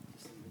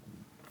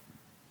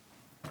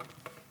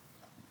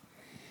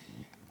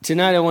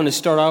Tonight I want to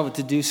start out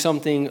to do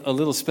something a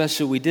little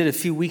special. We did a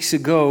few weeks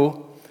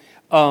ago.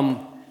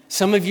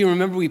 Some of you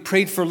remember we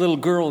prayed for a little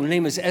girl. Her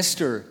name is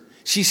Esther.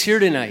 She's here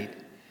tonight.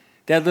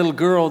 That little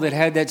girl that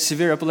had that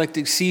severe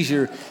epileptic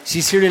seizure,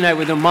 she's here tonight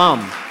with her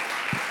mom.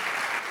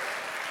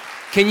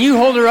 Can you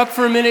hold her up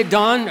for a minute,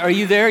 Dawn? Are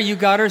you there? You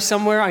got her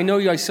somewhere?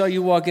 I saw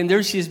you walk in.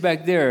 There she is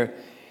back there.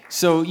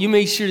 So you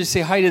make sure to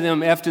say hi to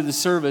them after the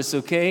service,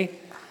 okay?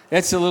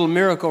 That's a little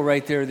miracle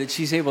right there that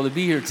she's able to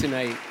be here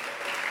tonight.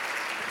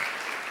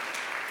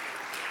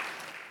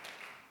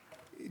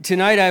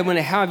 Tonight, I want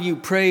to have you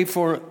pray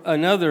for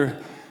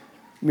another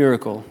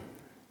miracle.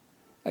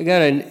 I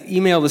got an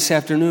email this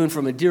afternoon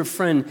from a dear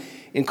friend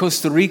in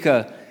Costa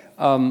Rica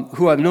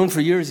who I've known for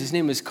years. His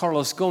name is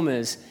Carlos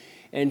Gomez,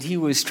 and he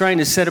was trying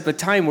to set up a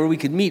time where we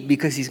could meet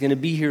because he's going to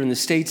be here in the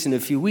States in a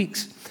few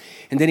weeks.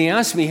 And then he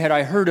asked me, had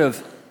I heard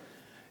of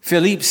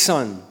Felipe's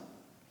son?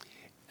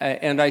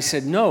 And I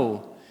said,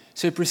 no.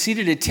 So he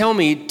proceeded to tell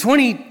me,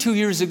 22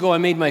 years ago, I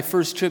made my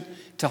first trip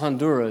to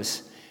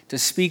Honduras to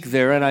speak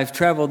there, and I've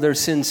traveled there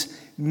since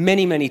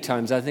many, many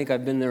times. I think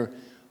I've been there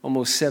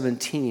almost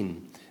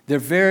 17. They're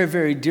very,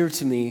 very dear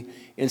to me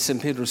in San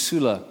Pedro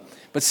Sula.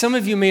 But some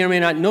of you may or may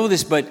not know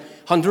this, but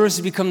Honduras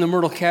has become the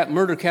murder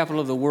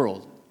capital of the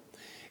world.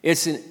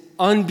 It's an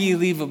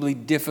unbelievably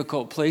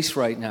difficult place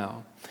right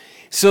now.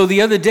 So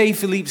the other day,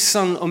 Felipe's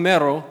son,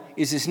 Homero,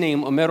 is his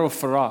name, Homero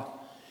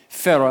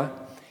Ferra.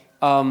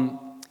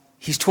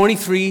 He's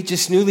 23,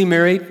 just newly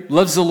married,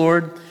 loves the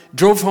Lord,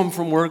 drove home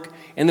from work,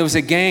 and there was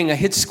a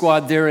hit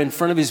squad there in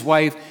front of his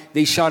wife.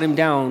 They shot him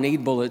down, 8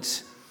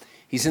 bullets.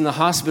 He's in the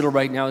hospital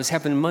right now. This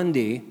happened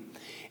Monday,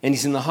 and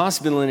he's in the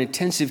hospital in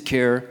intensive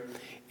care,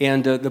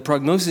 and the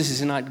prognosis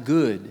is not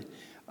good.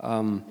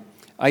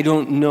 I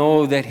don't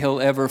know that he'll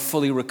ever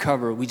fully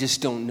recover. We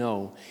just don't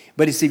know.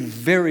 But it's a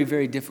very,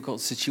 very difficult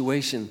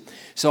situation.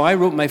 So I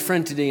wrote my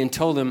friend today and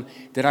told him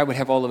that I would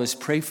have all of us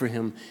pray for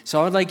him. So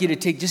I would like you to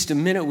take just a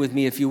minute with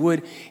me, if you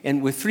would.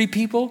 And with 3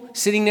 people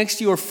sitting next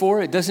to you or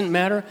 4, it doesn't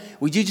matter.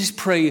 Would you just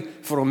pray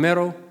for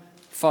Homero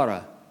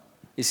Ferra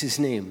is his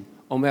name,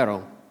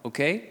 Homero,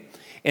 okay?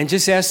 And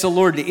just ask the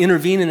Lord to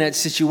intervene in that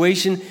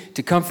situation,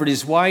 to comfort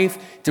his wife,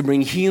 to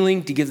bring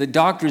healing, to give the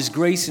doctors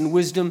grace and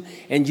wisdom,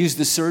 and use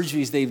the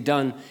surgeries they've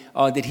done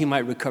that he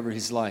might recover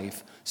his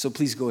life. So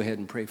please go ahead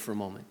and pray for a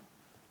moment.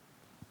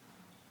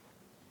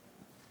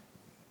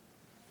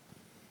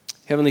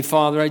 Heavenly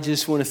Father, I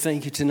just want to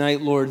thank you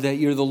tonight, Lord, that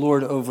you're the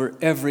Lord over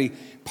every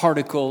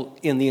particle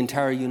in the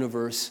entire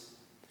universe.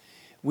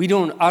 I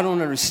don't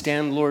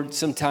understand, Lord,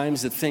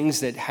 sometimes the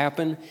things that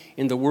happen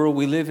in the world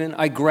we live in.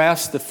 I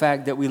grasp the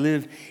fact that we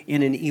live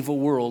in an evil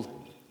world.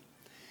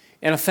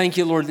 And I thank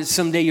you, Lord, that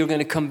someday you're going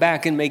to come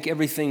back and make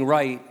everything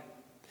right.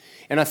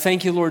 And I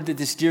thank you, Lord, that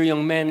this dear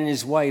young man and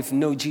his wife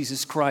know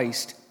Jesus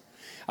Christ.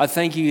 I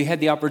thank you had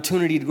the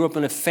opportunity to grow up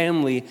in a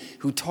family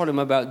who taught him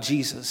about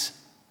Jesus.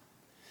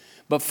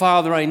 But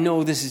Father, I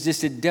know this is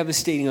just a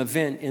devastating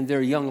event in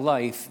their young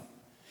life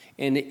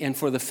and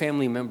for the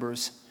family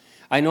members.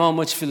 I know how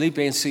much Felipe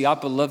and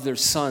Siapa love their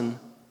son.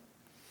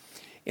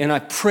 And I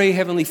pray,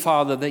 Heavenly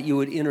Father, that you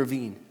would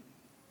intervene.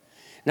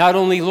 Not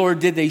only, Lord,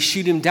 did they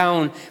shoot him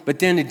down, but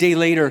then a day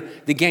later,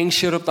 the gang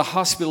showed up at the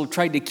hospital,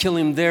 tried to kill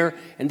him there,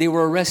 and they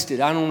were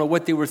arrested. I don't know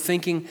what they were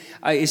thinking.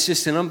 It's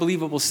just an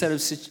unbelievable set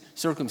of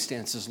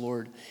circumstances,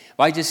 Lord.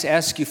 I just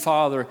ask you,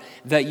 Father,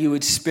 that you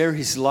would spare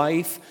his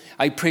life.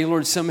 I pray,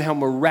 Lord, somehow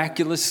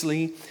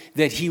miraculously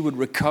that he would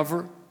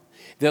recover.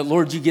 That,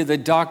 Lord, you give the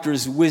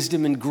doctors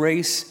wisdom and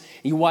grace.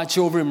 You watch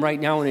over him right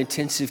now in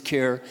intensive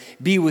care.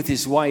 Be with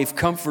his wife.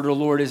 Comfort her,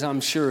 Lord, as I'm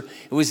sure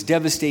it was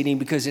devastating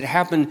because it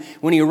happened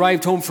when he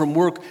arrived home from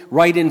work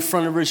right in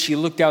front of her. She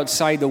looked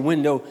outside the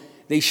window.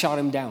 They shot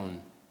him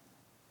down.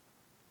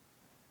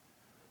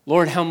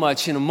 Lord, how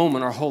much in a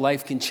moment our whole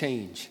life can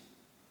change.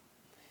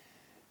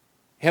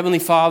 Heavenly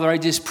Father, I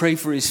just pray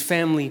for his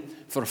family,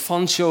 for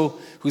Foncho,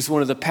 who's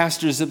one of the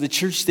pastors of the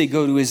church they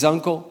go to, his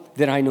uncle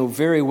that I know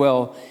very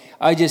well.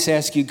 I just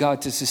ask you,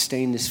 God, to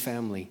sustain this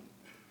family.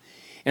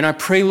 And I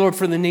pray, Lord,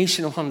 for the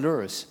nation of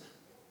Honduras.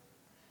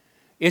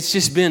 It's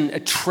just been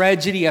a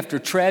tragedy after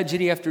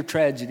tragedy after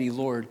tragedy,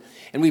 Lord.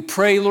 And we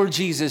pray, Lord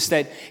Jesus,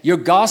 that your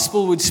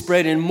gospel would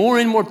spread and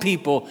more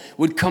people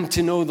would come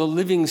to know the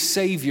living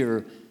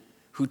Savior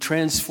who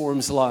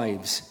transforms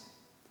lives.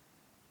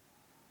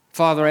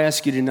 Father, I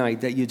ask you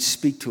tonight that you'd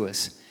speak to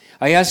us.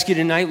 I ask you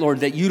tonight, Lord,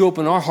 that you'd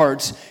open our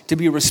hearts to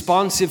be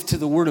responsive to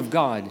the Word of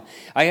God.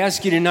 I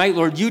ask you tonight,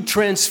 Lord, you'd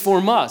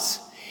transform us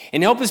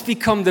and help us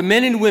become the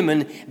men and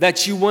women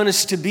that you want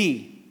us to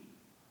be.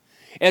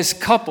 As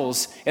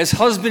couples, as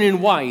husband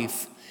and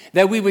wife,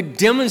 that we would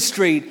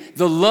demonstrate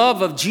the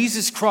love of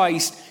Jesus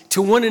Christ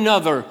to one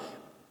another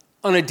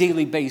on a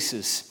daily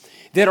basis.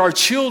 That our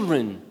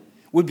children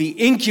would be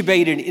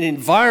incubated in an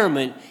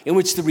environment in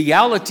which the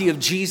reality of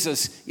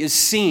Jesus is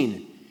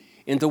seen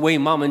in the way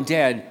mom and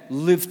dad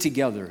live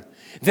together.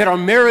 That our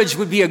marriage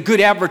would be a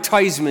good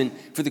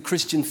advertisement for the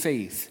Christian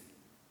faith.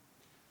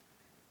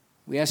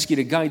 We ask you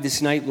to guide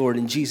this night, Lord,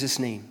 in Jesus'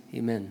 name.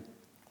 Amen.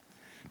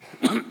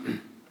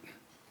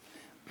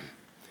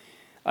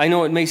 I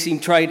know it may seem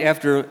trite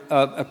after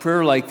a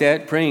prayer like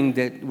that, praying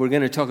that we're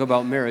going to talk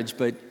about marriage,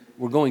 but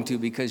we're going to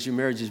because your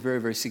marriage is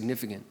very, very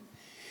significant.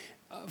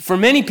 For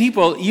many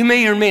people, you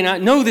may or may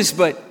not know this,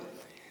 but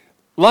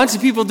lots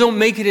of people don't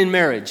make it in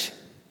marriage.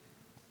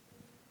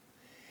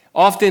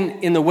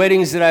 Often in the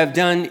weddings that I've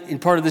done, in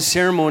part of the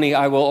ceremony,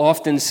 I will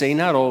often say,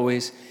 not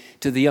always,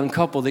 to the young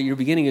couple that you're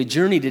beginning a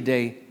journey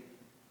today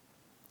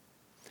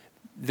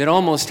that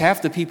almost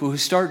half the people who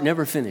start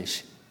never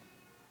finish.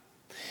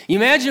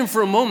 Imagine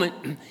for a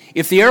moment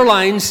if the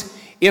airlines,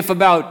 if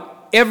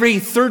about every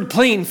third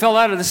plane fell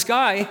out of the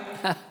sky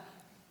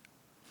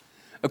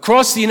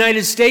across the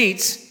United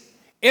States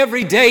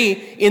every day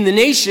in the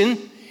nation,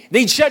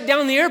 they'd shut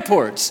down the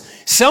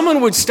airports.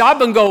 Someone would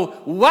stop and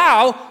go,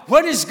 wow,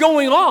 what is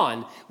going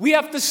on? We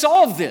have to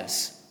solve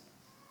this.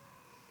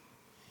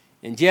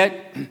 And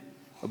yet,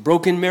 a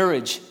broken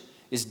marriage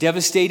is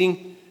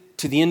devastating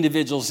to the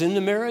individuals in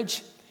the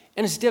marriage,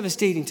 and it's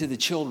devastating to the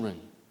children.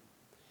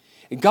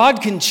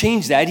 God can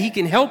change that. He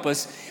can help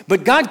us,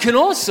 but God can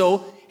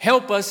also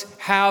help us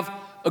have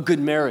a good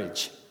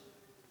marriage.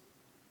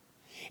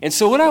 And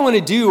so what I want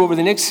to do over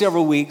the next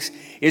several weeks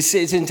is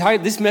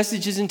this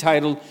message is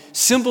entitled,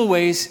 Simple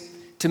Ways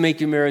to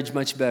Make Your Marriage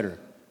Much Better.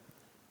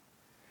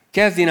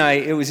 Kathy and I,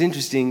 it was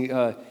interesting,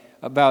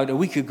 about a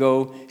week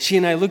ago, she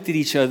and I looked at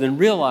each other and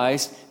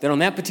realized that on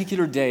that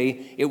particular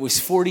day, it was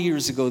 40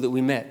 years ago that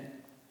we met.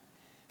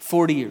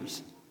 40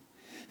 years.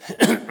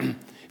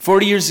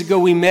 40 years ago,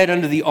 we met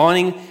under the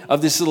awning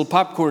of this little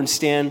popcorn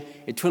stand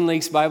at Twin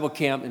Lakes Bible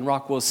Camp in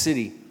Rockwell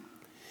City.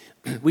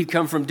 We'd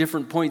come from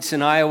different points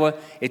in Iowa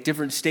at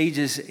different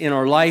stages in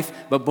our life,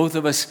 but both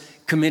of us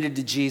committed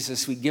to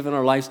Jesus. We'd given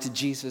our lives to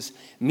Jesus.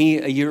 Me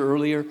a year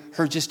earlier,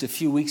 her just a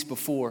few weeks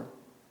before.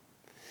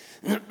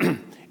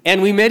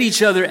 And we met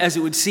each other, as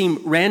it would seem,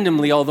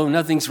 randomly, although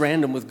nothing's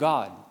random with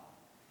God.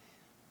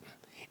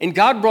 And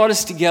God brought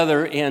us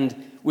together, and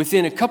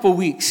within a couple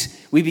weeks,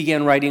 we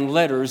began writing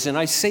letters, and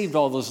I saved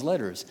all those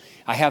letters.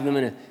 I have them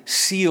in a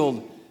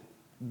sealed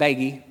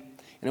baggie,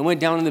 and I went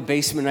down in the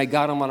basement, and I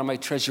got them out of my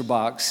treasure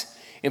box.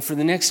 And for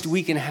the next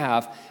week and a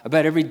half,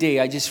 about every day,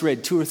 I just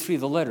read 2 or 3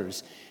 of the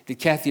letters that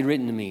Kathy had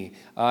written to me.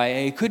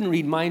 I couldn't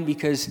read mine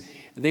because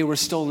they were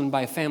stolen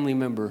by a family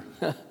member,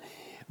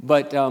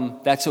 but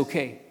that's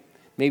okay.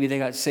 Maybe they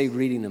got saved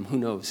reading them, who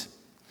knows.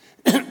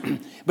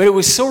 But it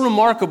was so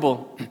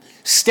remarkable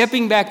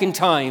stepping back in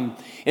time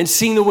and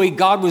seeing the way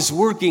God was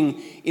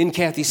working in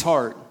Kathy's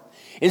heart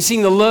and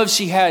seeing the love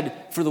she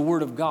had for the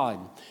Word of God.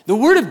 The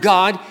Word of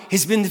God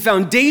has been the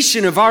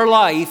foundation of our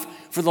life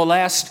for the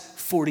last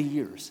 40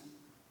 years.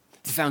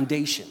 The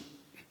foundation.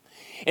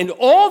 And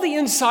all the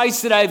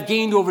insights that I've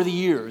gained over the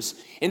years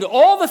and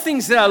all the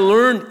things that I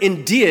learned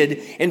and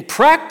did and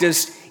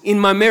practiced in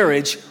my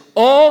marriage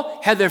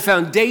all had their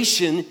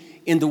foundation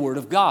in the Word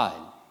of God.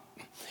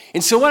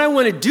 And so what I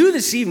want to do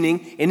this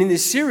evening and in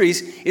this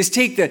series is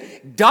take the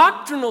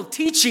doctrinal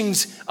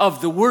teachings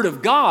of the Word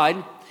of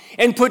God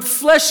and put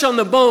flesh on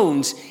the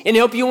bones and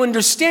help you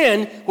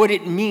understand what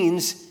it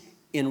means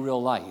in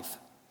real life.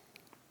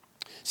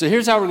 So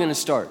here's how we're going to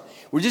start.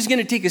 We're just going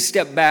to take a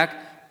step back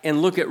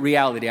and look at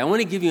reality. I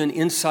want to give you an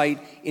insight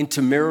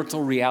into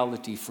marital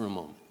reality for a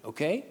moment,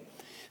 okay?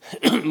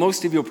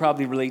 Most of you will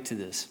probably relate to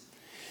this.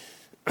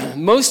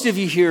 Most of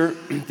you here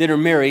that are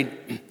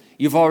married,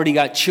 you've already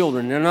got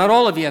children. Now, not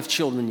all of you have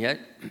children yet,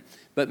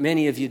 but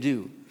many of you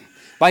do.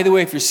 By the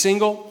way, if you're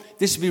single,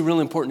 this would be real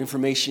important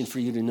information for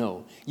you to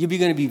know. You're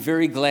going to be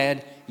very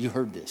glad you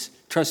heard this.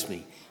 Trust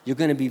me, you're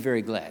going to be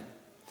very glad.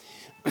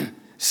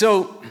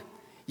 So,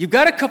 you've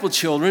got a couple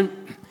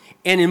children,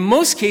 and in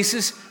most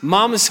cases,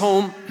 mom is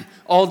home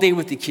all day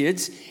with the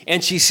kids,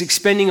 and she's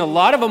expending a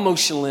lot of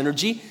emotional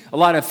energy, a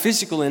lot of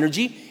physical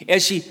energy,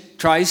 as she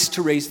tries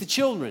to raise the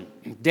children.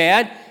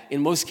 Dad,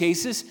 in most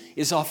cases,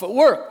 is off at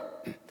work.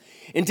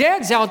 And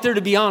Dad's out there,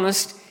 to be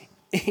honest,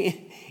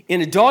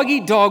 in a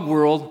dog-eat-dog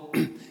world,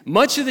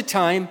 much of the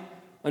time,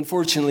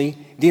 unfortunately,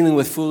 dealing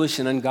with foolish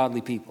and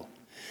ungodly people.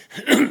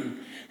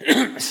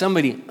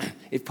 Somebody,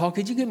 Paul,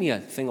 could you give me a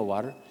thing of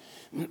water?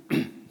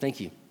 Thank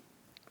you.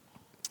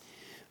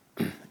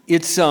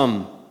 It's,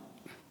 some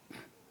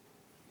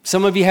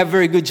of you have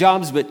very good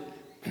jobs, but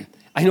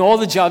I know all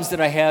the jobs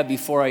that I had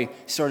before I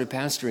started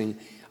pastoring,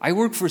 I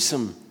worked for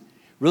some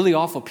really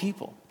awful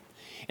people.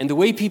 And the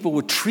way people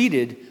were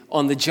treated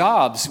on the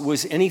jobs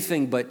was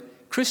anything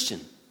but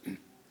Christian.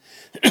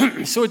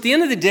 So at the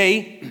end of the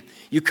day,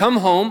 you come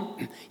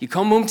home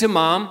to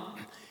mom,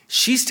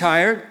 she's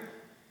tired,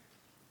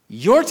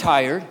 you're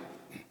tired,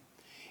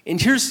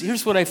 and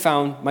here's what I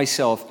found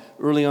myself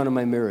early on in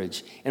my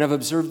marriage, and I've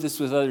observed this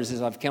with others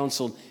as I've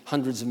counseled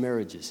hundreds of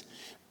marriages.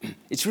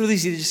 It's really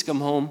easy to just come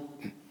home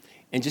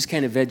and just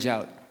kind of veg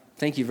out.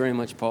 Thank you very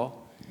much,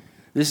 Paul.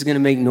 This is going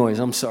to make noise.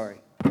 I'm sorry.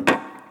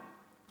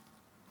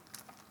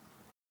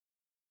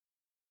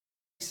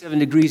 77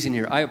 degrees in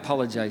here. I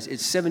apologize.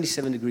 It's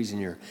 77 degrees in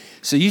here.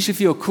 So you should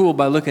feel cool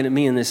by looking at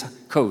me in this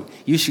coat.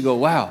 You should go,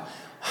 wow,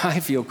 I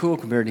feel cool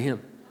compared to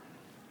him.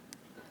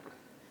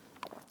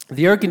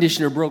 The air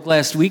conditioner broke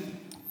last week,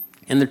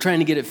 and they're trying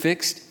to get it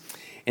fixed.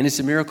 And it's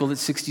a miracle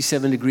that's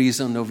 67 degrees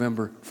on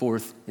November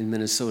 4th in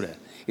Minnesota.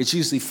 It's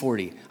usually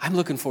 40. I'm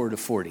looking forward to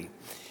 40.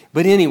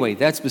 But anyway,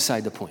 that's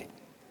beside the point.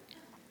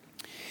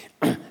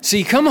 So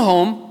you come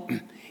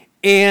home,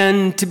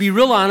 and to be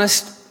real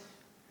honest,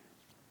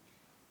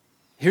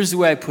 here's the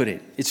way I put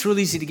it. It's real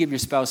easy to give your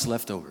spouse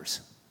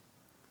leftovers.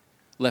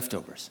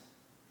 Leftovers.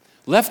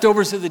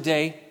 Leftovers of the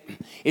day.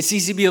 It's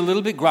easy to be a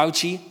little bit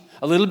grouchy,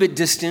 a little bit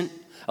distant,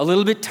 a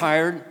little bit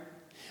tired,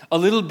 a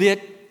little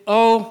bit,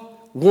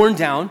 worn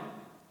down.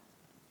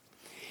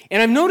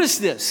 And I've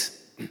noticed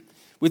this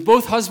with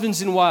both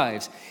husbands and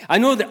wives.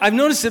 I've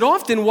noticed that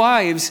often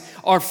wives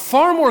are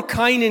far more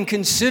kind and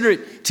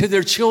considerate to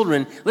their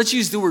children. Let's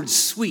use the word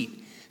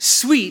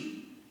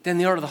sweet than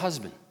they are to the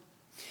husband.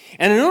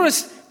 And I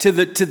noticed to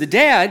the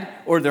dad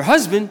or their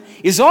husband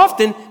is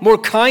often more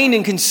kind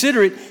and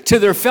considerate to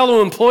their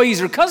fellow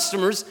employees or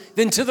customers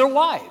than to their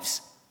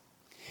wives.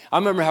 I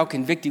remember how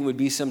convicting it would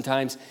be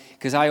sometimes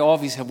because I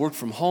always have worked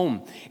from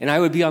home and I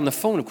would be on the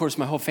phone. Of course,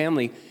 my whole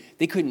family,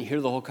 they couldn't hear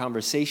the whole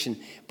conversation,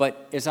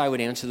 but as I would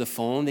answer the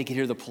phone, they could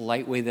hear the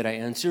polite way that I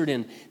answered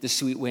and the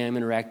sweet way I'm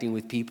interacting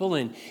with people.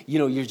 And,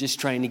 you're just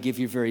trying to give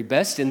your very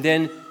best. And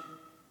then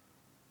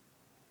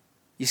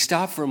you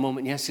stop for a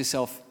moment and you ask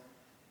yourself,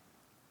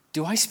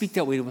 do I speak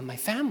that way with my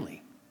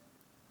family?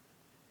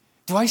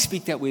 Do I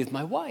speak that way with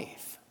my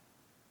wife?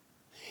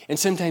 And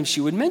sometimes she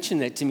would mention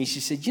that to me. She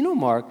said,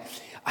 Mark,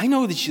 I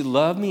know that you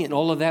love me and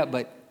all of that,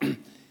 but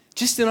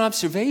just an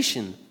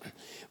observation.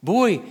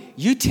 Boy,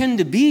 you tend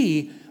to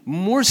be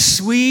more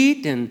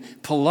sweet and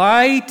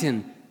polite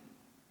and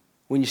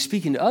when you're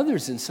speaking to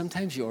others than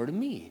sometimes you are to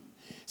me.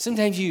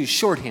 Sometimes you use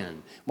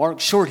shorthand. Mark,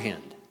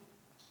 shorthand.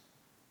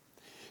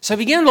 So I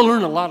began to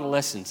learn a lot of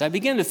lessons. I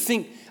began to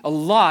think a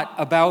lot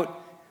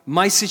about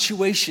my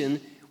situation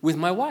with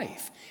my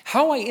wife,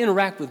 how I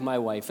interact with my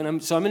wife. And I'm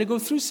going to go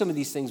through some of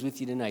these things with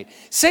you tonight.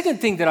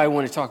 Second thing that I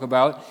want to talk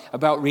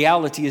about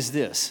reality is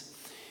this.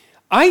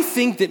 I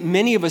think that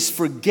many of us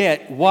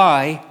forget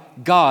why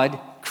God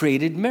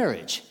created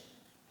marriage.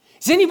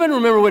 Does anybody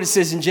remember what it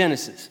says in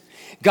Genesis?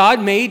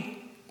 God made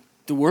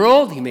the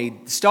world, he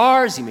made the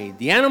stars, he made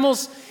the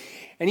animals,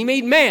 and he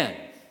made man.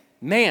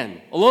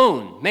 Man,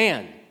 alone,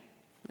 man.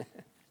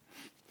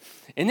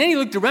 And then he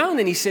looked around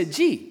and he said,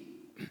 gee,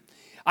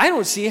 I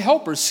don't see a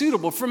helper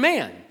suitable for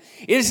man.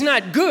 It is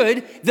not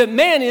good that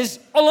man is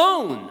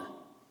alone.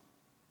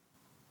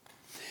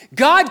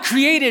 God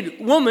created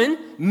woman,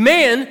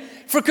 man,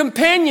 for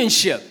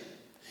companionship,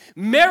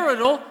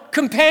 marital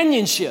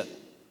companionship.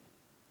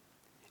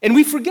 And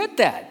we forget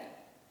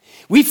that.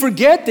 We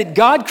forget that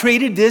God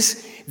created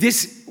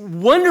this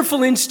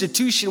wonderful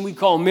institution we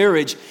call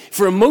marriage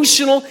for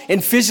emotional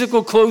and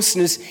physical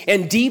closeness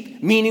and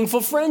deep,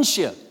 meaningful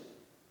friendship.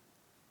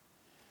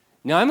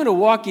 Now, I'm going to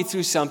walk you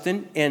through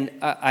something, and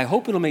I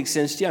hope it'll make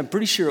sense to you. I'm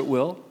pretty sure it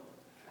will.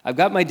 I've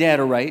got my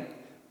data right,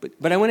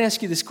 but I want to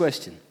ask you this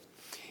question.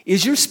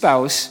 Is your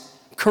spouse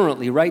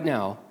currently, right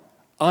now,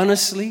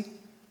 honestly,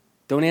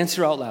 don't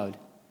answer out loud,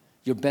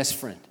 your best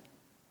friend?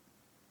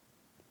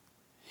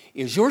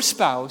 Is your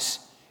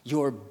spouse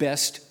your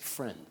best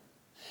friend?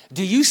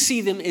 Do you see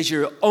them as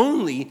your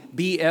only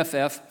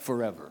BFF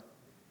forever?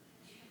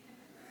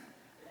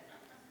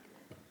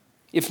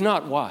 If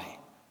not, why?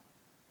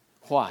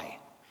 Why?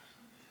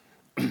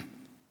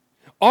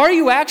 Are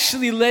you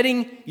actually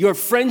letting your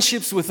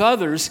friendships with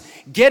others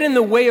get in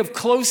the way of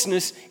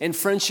closeness and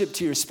friendship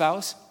to your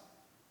spouse?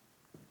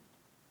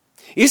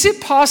 Is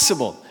it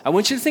possible? I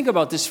want you to think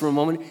about this for a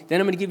moment. Then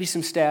I'm going to give you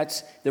some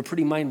stats. They're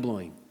pretty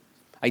mind-blowing.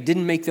 I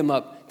didn't make them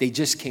up. They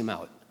just came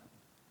out.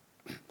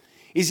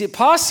 Is it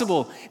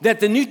possible that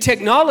the new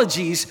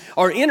technologies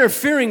are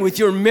interfering with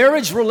your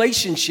marriage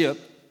relationship?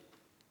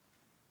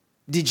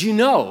 Did you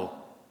know?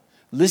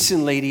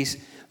 Listen,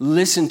 ladies,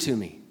 listen to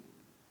me.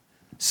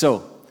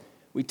 So,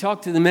 we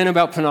talked to the men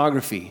about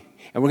pornography,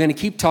 and we're going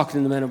to keep talking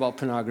to the men about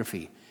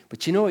pornography.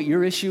 But you know what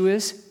your issue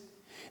is?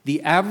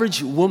 The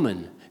average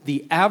woman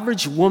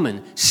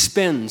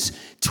spends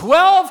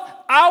 12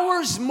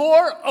 hours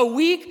more a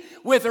week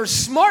with her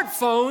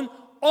smartphone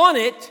on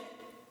it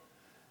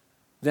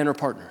than her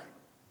partner.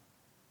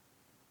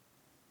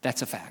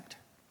 That's a fact.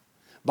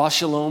 Bosch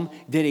Shalom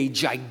did a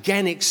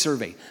gigantic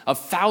survey of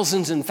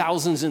thousands and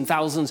thousands and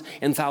thousands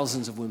and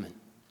thousands of women.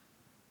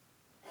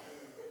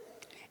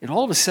 And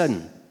all of a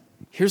sudden,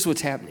 here's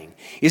what's happening.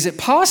 Is it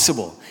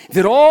possible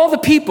that all the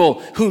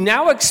people who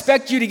now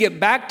expect you to get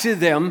back to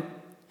them,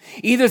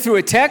 either through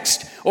a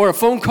text or a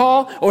phone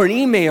call or an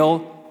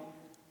email,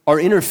 are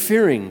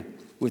interfering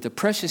with the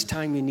precious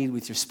time you need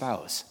with your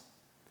spouse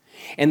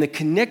and the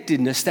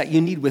connectedness that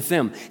you need with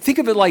them? Think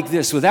of it like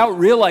this, without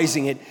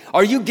realizing it.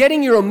 Are you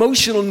getting your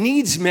emotional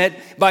needs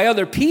met by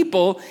other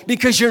people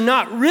because you're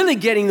not really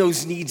getting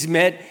those needs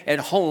met at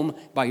home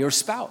by your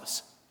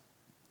spouse?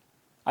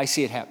 I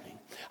see it happening.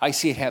 I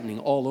see it happening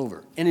all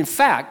over. And in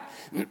fact,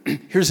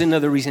 here's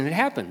another reason it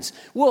happens.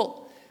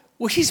 Well,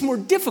 he's more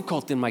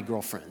difficult than my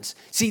girlfriends.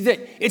 See, that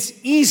it's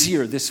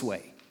easier this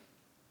way.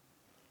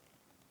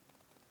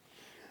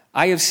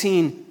 I have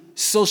seen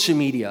social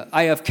media.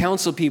 I have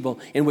counseled people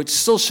in which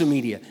social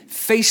media,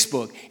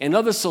 Facebook, and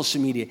other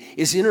social media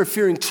is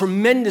interfering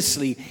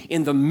tremendously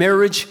in the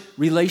marriage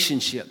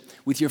relationship,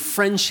 with your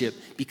friendship,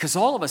 because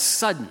all of a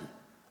sudden,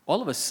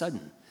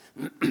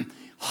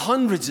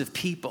 hundreds of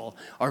people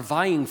are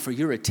vying for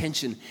your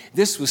attention.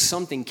 This was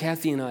something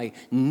Kathy and I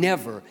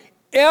never,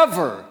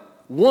 ever,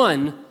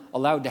 one,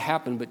 allowed to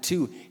happen, but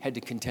two, had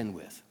to contend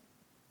with.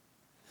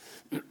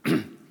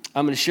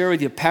 I'm going to share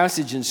with you a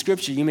passage in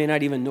Scripture you may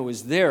not even know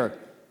is there.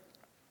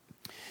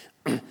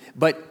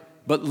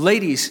 But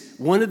ladies,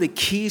 one of the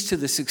keys to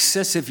the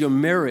success of your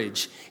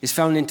marriage is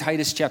found in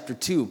Titus chapter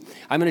 2.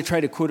 I'm going to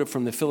try to quote it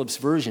from the Phillips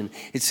version.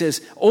 It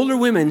says, older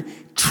women,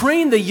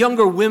 train the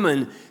younger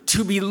women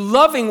to be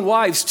loving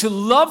wives, to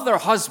love their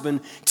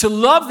husband, to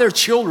love their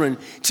children,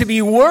 to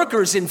be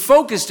workers and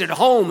focused at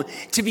home,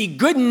 to be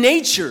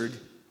good-natured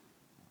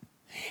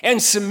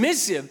and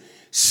submissive,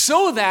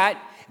 so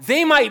that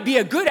they might be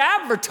a good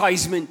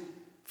advertisement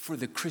for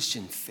the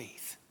Christian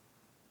faith.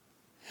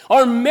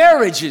 Our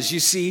marriages, you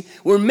see,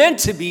 were meant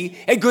to be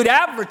a good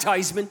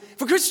advertisement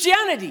for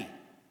Christianity,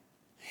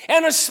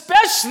 and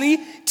especially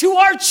to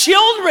our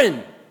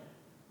children.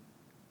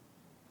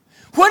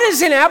 What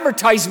does an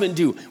advertisement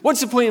do?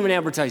 What's the point of an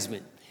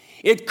advertisement?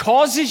 It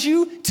causes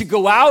you to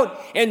go out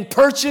and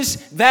purchase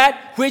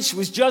that which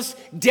was just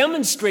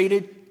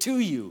demonstrated to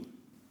you.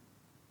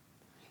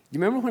 You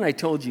remember when I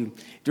told you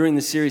during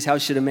the series, How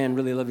Should a Man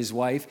Really Love His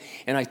Wife?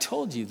 And I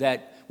told you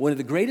that one of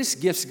the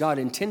greatest gifts God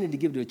intended to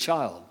give to a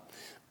child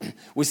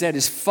was that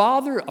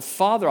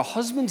a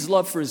husband's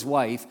love for his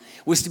wife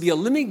was to be a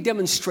living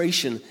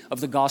demonstration of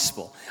the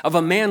gospel, of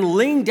a man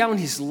laying down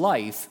his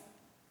life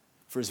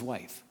for his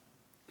wife.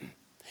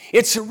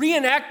 It's a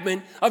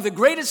reenactment of the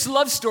greatest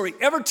love story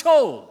ever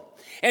told.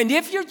 And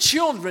if your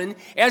children,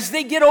 as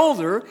they get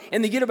older,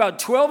 and they get about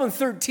 12 and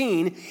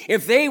 13,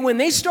 when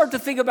they start to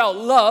think about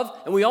love,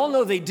 and we all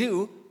know they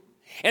do,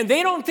 and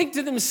they don't think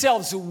to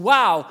themselves,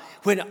 wow,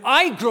 when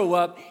I grow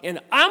up and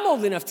I'm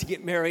old enough to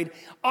get married,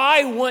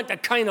 I want the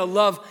kind of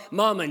love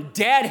mom and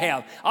dad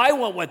have. I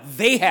want what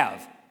they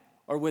have.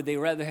 Or would they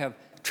rather have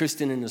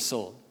Tristan and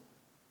Isolde?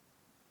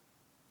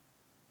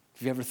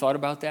 Have you ever thought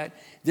about that?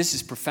 This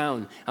is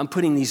profound. I'm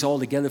putting these all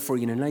together for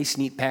you in a nice,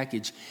 neat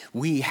package.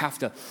 We have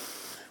to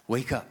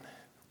wake up,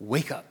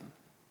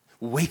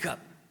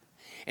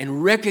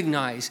 and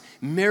recognize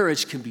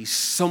marriage can be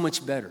so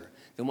much better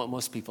than what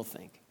most people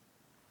think.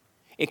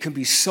 It can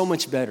be so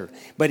much better,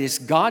 but it's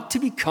got to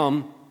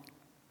become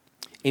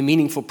a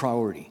meaningful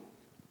priority.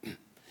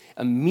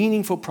 A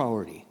meaningful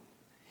priority.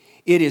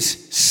 It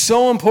is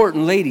so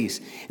important,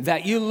 ladies,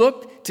 that you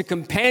look to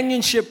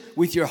companionship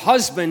with your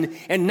husband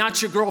and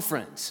not your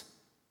girlfriends.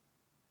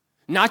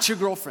 Not your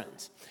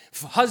girlfriends.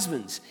 For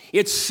husbands,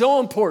 it's so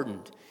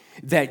important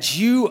that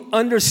you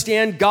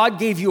understand God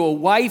gave you a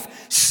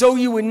wife so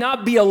you would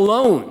not be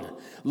alone,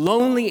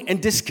 lonely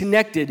and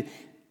disconnected,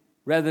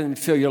 rather than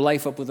fill your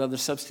life up with other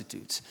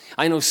substitutes.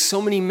 I know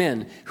so many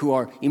men who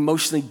are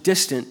emotionally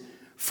distant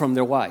from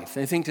their wife.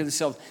 They think to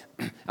themselves,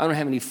 I don't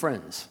have any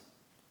friends.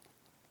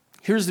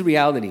 Here's the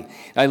reality.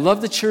 I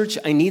love the church.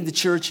 I need the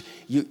church.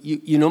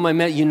 You know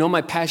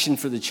my passion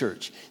for the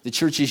church. The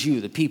church is you,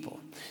 the people.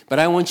 But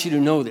I want you to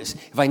know this.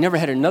 If I never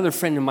had another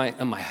friend in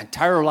my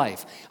entire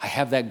life, I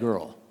have that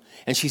girl.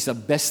 And she's the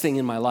best thing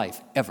in my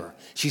life, ever.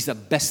 She's the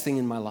best thing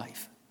in my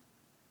life.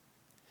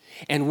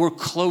 And we're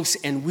close,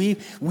 and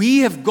we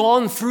have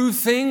gone through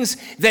things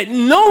that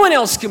no one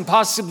else can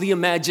possibly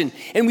imagine.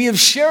 And we have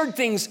shared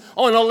things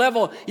on a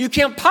level you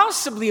can't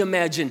possibly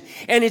imagine.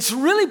 And it's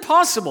really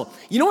possible.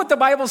 You know what the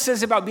Bible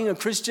says about being a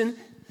Christian?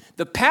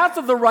 The path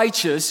of the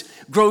righteous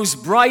grows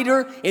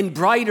brighter and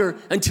brighter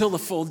until the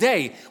full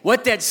day.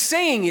 What that's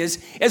saying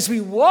is, as we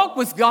walk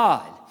with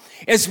God,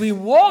 as we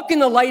walk in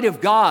the light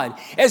of God,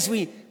 as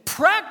we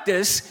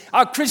practice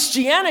our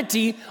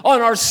Christianity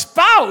on our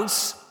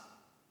spouse,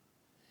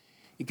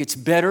 it gets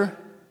better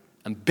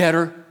and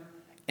better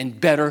and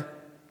better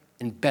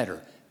and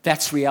better.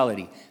 That's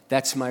reality.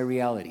 That's my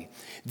reality.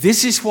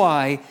 This is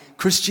why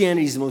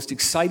Christianity is the most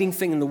exciting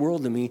thing in the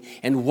world to me,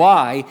 and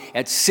why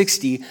at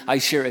 60 I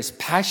share as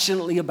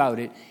passionately about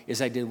it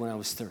as I did when I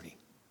was 30.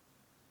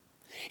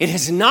 It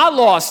has not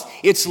lost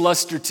its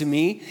luster to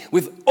me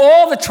with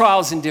all the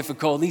trials and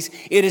difficulties.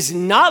 It has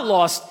not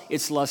lost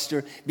its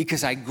luster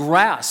because I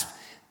grasp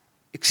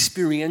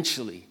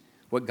experientially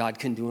what God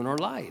can do in our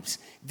lives.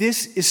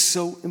 This is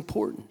so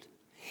important.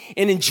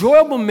 An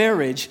enjoyable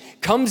marriage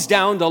comes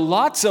down to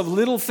lots of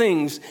little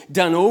things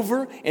done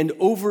over and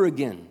over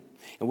again.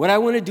 And what I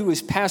want to do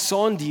is pass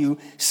on to you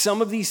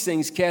some of these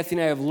things Kathy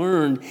and I have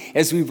learned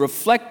as we've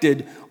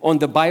reflected on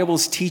the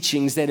Bible's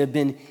teachings that have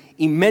been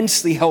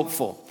immensely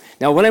helpful.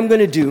 Now, what I'm going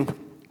to do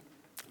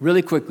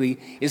really quickly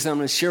is I'm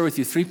going to share with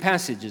you 3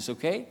 passages,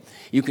 okay?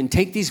 You can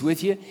take these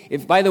with you.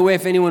 By the way,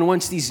 if anyone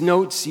wants these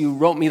notes, you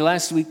wrote me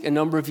last week, a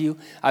number of you,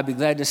 I'd be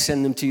glad to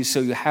send them to you so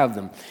you have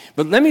them.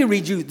 But let me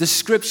read you the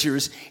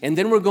scriptures, and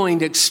then we're going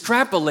to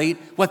extrapolate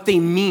what they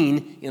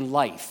mean in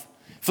life.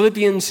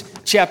 Philippians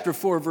chapter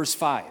 4, verse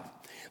 5.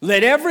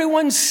 Let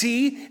everyone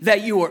see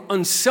that you are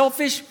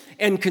unselfish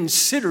and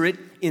considerate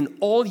in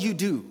all you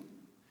do.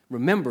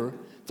 Remember,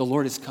 the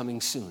Lord is coming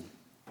soon.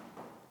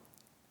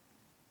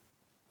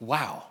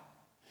 Wow.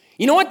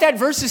 You know what that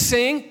verse is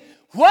saying?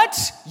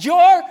 What's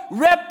your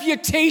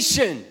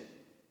reputation?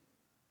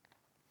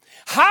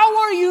 How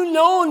are you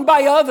known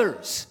by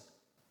others?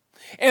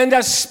 And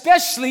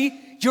especially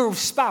your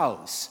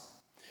spouse.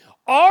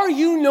 Are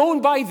you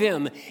known by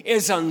them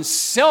as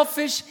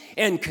unselfish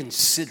and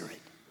considerate?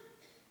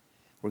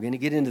 We're going to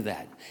get into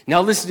that.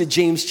 Now listen to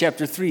James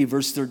chapter 3,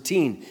 verse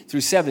 13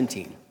 through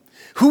 17.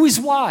 Who is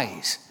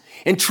wise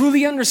and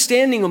truly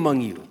understanding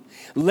among you?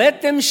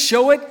 Let them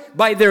show it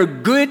by their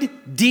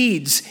good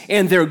deeds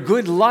and their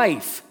good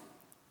life,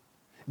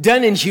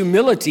 done in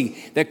humility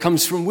that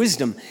comes from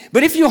wisdom.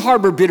 But if you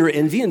harbor bitter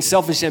envy and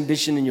selfish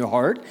ambition in your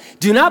heart,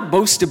 do not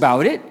boast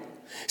about it.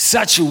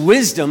 Such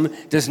wisdom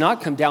does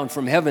not come down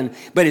from heaven,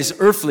 but is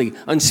earthly,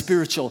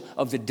 unspiritual,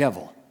 of the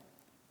devil.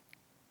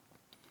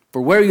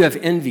 For where you have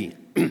envy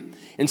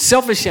and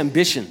selfish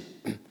ambition,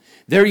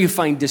 there you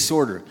find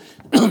disorder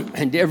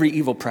and every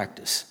evil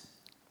practice.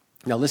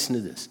 Now listen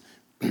to this.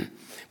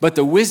 But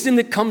the wisdom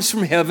that comes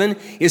from heaven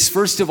is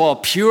first of all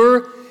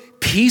pure,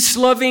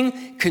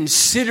 peace-loving,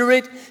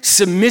 considerate,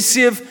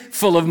 submissive,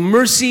 full of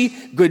mercy,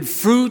 good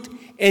fruit,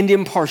 and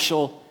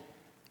impartial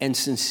and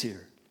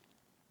sincere.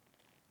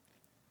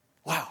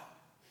 Wow.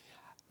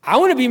 I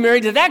want to be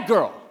married to that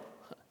girl.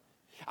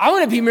 I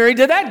want to be married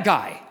to that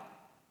guy.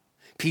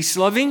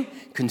 Peace-loving,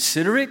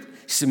 considerate,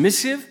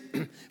 submissive,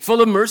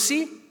 full of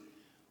mercy.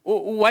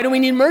 Why do we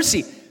need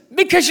mercy?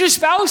 Because your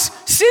spouse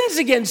sins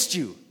against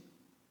you.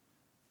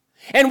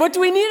 And what do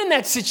we need in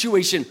that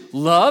situation?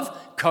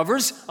 Love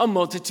covers a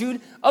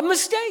multitude of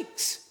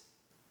mistakes.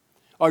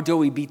 Or do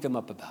we beat them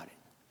up about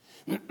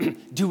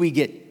it? Do we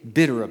get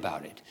bitter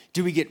about it?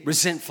 Do we get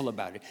resentful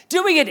about it?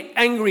 Do we get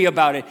angry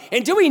about it?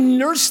 And do we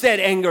nurse that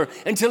anger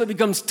until it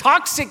becomes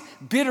toxic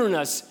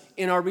bitterness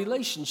in our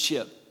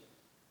relationship?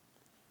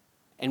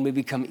 And we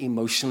become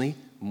emotionally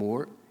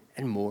more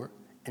and more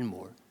and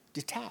more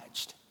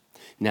detached.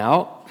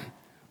 Now,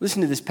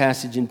 listen to this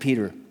passage in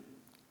Peter.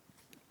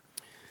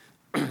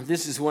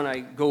 This is one I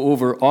go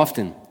over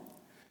often.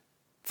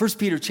 1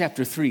 Peter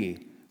chapter 3,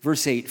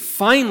 verse 8.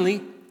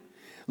 Finally,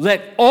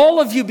 let all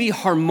of you be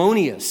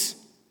harmonious,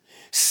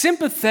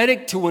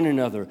 sympathetic to one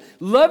another,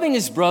 loving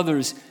as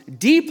brothers,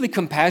 deeply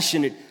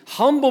compassionate,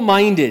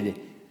 humble-minded,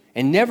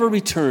 and never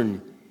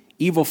return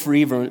evil for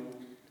evil.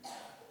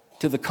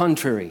 To the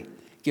contrary,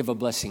 give a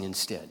blessing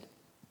instead.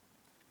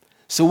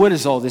 So what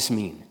does all this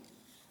mean?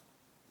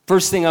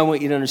 First thing I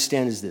want you to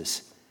understand is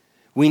this.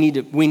 We need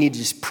to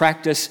just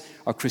practice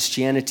our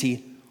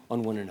Christianity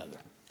on one another.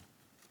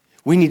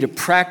 We need to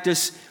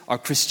practice our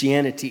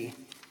Christianity.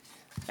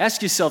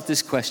 Ask yourself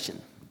this question.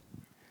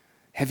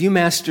 Have you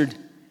mastered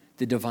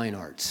the divine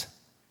arts?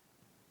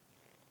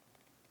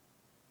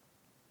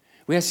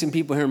 We have some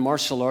people here in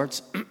martial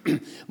arts.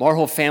 Our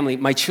whole family,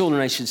 my children,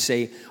 I should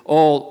say,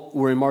 all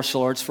were in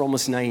martial arts for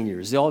almost 9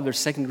 years. They all have their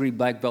second-degree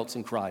black belts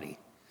in karate.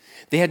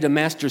 They had to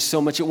master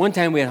so much. At one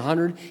time, we had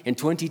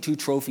 122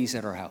 trophies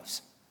at our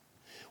house.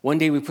 One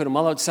day, we put them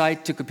all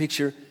outside, took a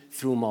picture,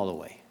 threw them all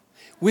away.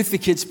 With the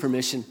kids'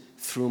 permission,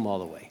 threw them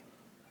all away.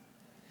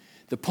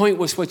 The point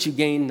was what you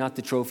gain, not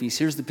the trophies.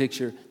 Here's the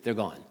picture. They're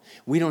gone.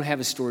 We don't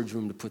have a storage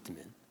room to put them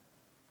in.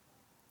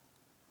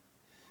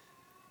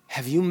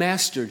 Have you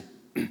mastered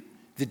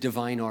the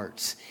divine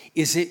arts?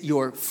 Is it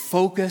your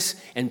focus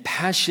and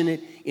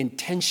passionate,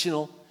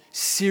 intentional,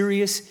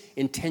 serious,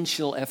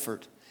 intentional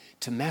effort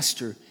to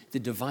master the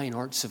divine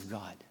arts of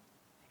God?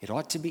 It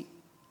ought to be.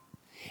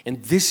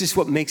 And this is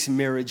what makes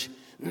marriage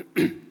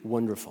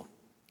wonderful.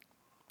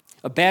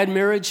 A bad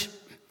marriage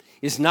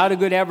is not a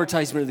good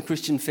advertisement of the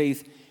Christian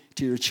faith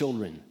to your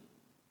children.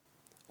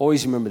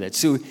 Always remember that.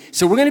 So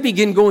we're going to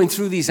begin going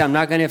through these. I'm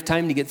not going to have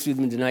time to get through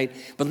them tonight.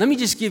 But let me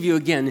just give you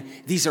again,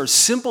 these are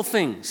simple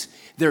things.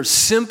 They're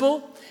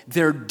simple,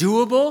 they're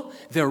doable,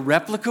 they're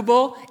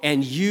replicable,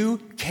 and you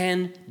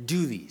can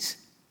do these.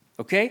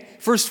 Okay?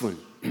 First one,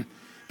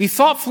 be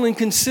thoughtful and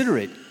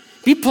considerate.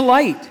 Be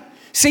polite.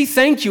 Say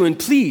thank you and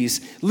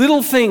please.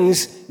 Little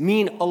things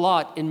mean a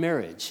lot in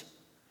marriage.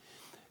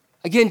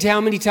 Again, to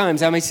how many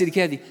times I might say to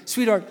Kathy,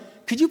 sweetheart,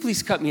 could you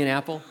please cut me an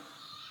apple?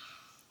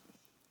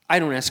 I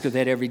don't ask her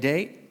that every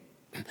day.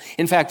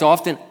 In fact,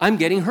 often I'm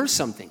getting her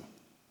something.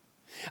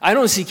 I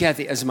don't see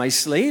Kathy as my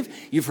slave.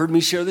 You've heard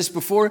me share this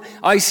before.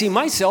 I see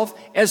myself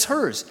as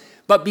hers.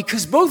 But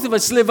because both of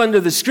us live under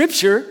the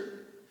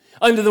Scripture,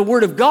 under the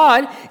Word of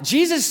God,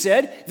 Jesus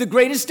said, the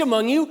greatest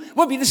among you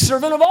will be the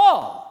servant of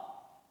all.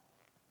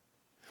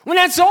 Well,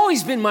 that's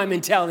always been my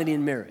mentality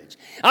in marriage.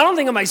 I don't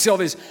think of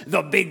myself as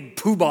the big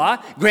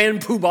poobah,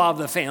 grand poobah of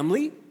the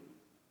family.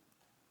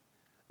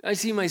 I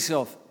see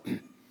myself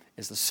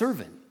as the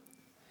servant.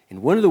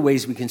 And one of the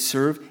ways we can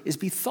serve is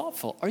be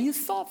thoughtful. Are you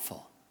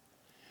thoughtful?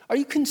 Are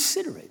you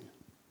considerate?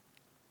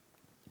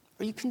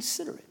 Are you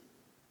considerate?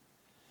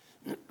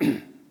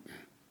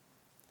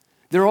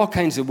 There are all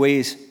kinds of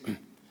ways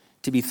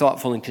to be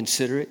thoughtful and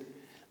considerate.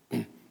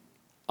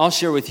 I'll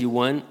share with you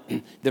one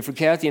that for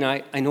Kathy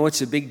and I know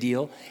it's a big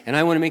deal, and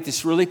I want to make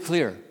this really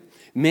clear.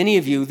 Many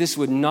of you, this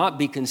would not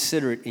be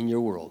considerate in your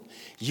world.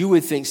 You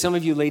would think, some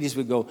of you ladies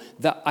would go,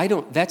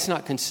 that's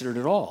not considered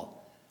at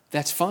all.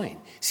 That's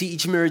fine. See,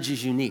 each marriage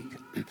is unique.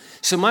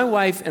 So my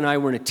wife and I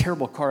were in a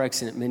terrible car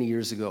accident many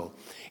years ago.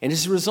 And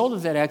as a result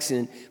of that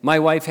accident, my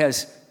wife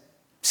has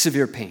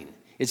severe pain.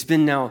 It's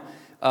been now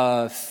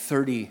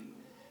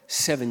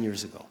 37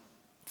 years ago,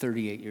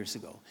 38 years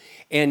ago.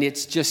 And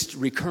it's just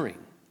recurring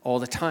all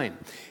the time.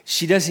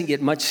 She doesn't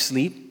get much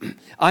sleep.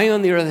 I,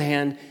 on the other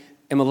hand,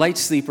 am a light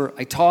sleeper.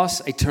 I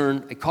toss, I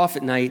turn, I cough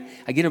at night.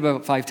 I get up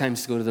about 5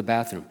 times to go to the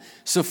bathroom.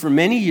 So for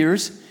many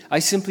years, I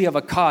simply have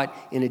a cot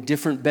in a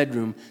different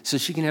bedroom so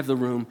she can have the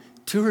room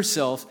to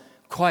herself,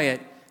 quiet,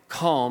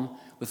 calm,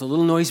 with a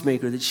little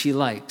noisemaker that she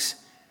likes.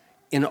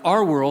 In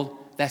our world,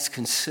 that's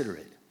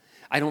considerate.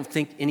 I don't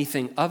think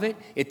anything of it.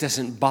 It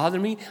doesn't bother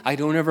me. I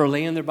don't ever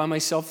lay in there by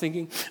myself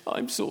thinking,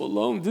 I'm so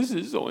alone. This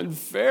is so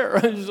unfair.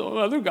 So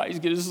other guys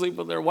get to sleep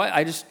with their wife.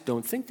 I just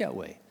don't think that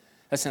way.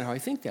 That's not how I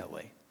think that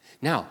way.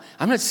 Now,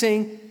 I'm not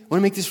saying, I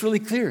want to make this really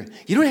clear.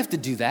 You don't have to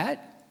do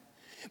that.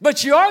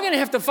 But you are going to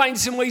have to find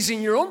some ways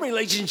in your own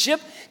relationship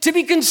to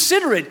be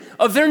considerate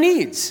of their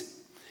needs.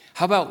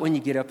 How about when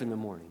you get up in the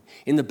morning,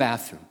 in the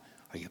bathroom?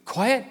 Are you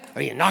quiet?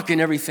 Are you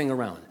knocking everything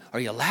around? Are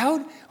you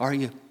loud? Or are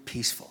you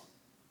peaceful?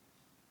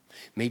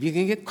 Maybe you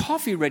can get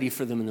coffee ready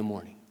for them in the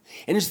morning.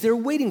 And it's there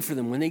waiting for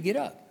them when they get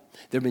up.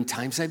 There have been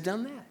times I've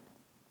done that.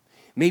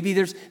 Maybe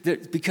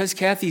because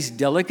Kathy's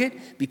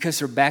delicate, because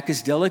her back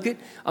is delicate,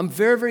 I'm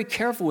very, very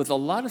careful with a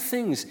lot of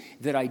things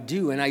that I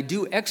do. And I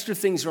do extra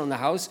things around the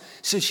house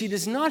so she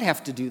does not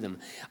have to do them.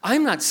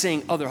 I'm not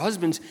saying other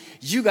husbands,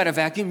 you got to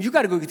vacuum, you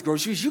got to go get the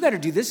groceries, you got to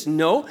do this.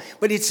 No,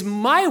 but it's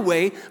my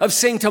way of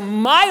saying to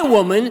my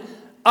woman,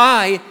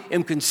 I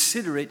am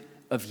considerate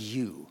of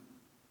you.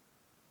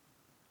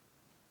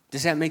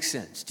 Does that make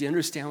sense? Do you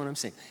understand what I'm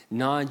saying?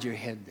 Nod your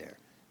head there.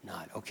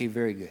 Nod. Okay,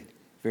 very good.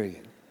 Very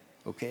good.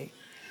 Okay?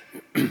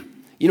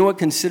 You know what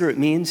considerate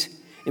means?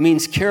 It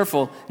means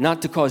careful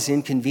not to cause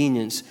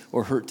inconvenience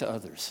or hurt to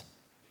others.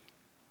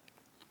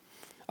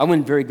 I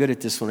wasn't very good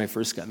at this when I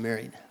first got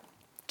married.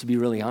 To be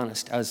really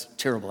honest, I was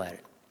terrible at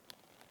it.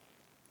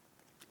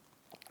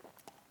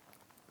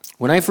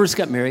 When I first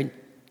got married,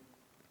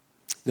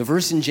 the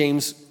verse in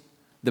James,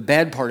 the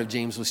bad part of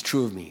James was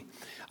true of me.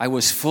 I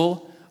was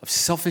full of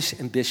selfish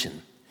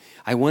ambition.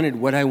 I wanted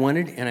what I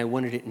wanted, and I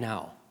wanted it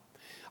now.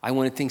 I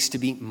wanted things to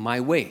be my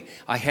way.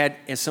 I had,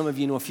 as some of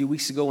you know, a few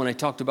weeks ago when I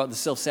talked about the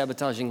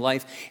self-sabotaging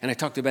life and I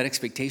talked about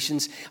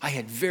expectations, I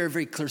had very,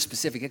 very clear,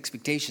 specific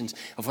expectations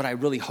of what I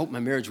really hoped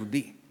my marriage would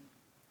be.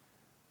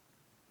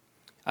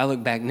 I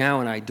look back now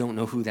and I don't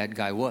know who that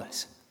guy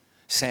was.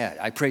 Sad.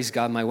 I praise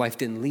God my wife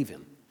didn't leave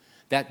him.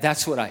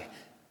 That's what I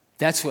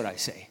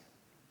say.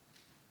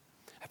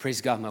 I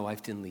praise God my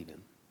wife didn't leave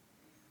him.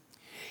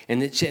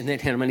 And I'm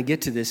going to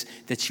get to this,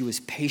 that she was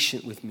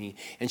patient with me,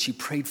 and she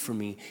prayed for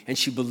me, and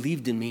she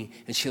believed in me,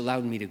 and she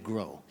allowed me to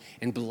grow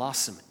and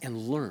blossom and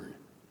learn.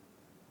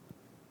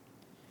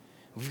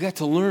 We've got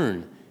to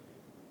learn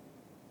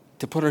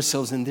to put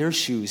ourselves in their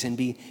shoes and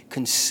be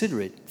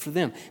considerate for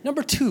them.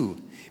 Number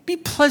 2, be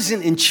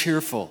pleasant and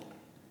cheerful.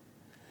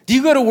 Do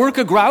you go to work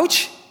a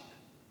grouch?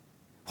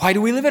 Why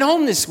do we live at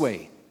home this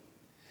way?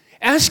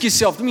 Ask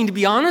yourself, to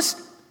be honest,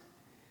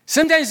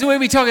 sometimes the way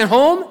we talk at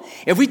home,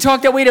 if we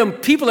talk that way to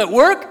people at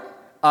work,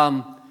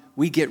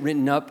 we get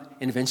written up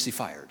and eventually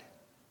fired.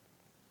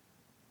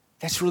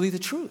 That's really the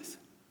truth.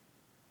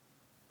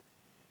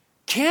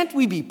 Can't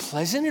we be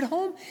pleasant at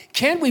home?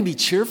 Can't we be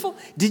cheerful?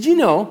 Did you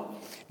know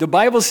the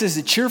Bible says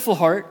a cheerful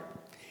heart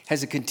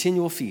has a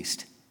continual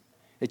feast?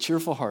 A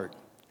cheerful heart.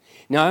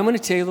 Now, I'm going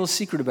to tell you a little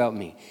secret about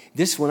me.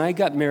 When I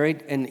got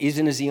married, and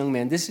even as a young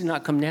man, this did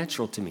not come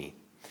natural to me.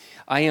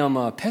 I am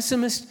a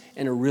pessimist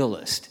and a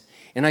realist.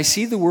 And I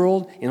see the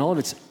world in all of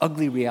its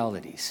ugly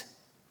realities.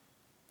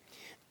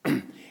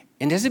 And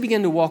as I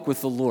began to walk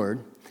with the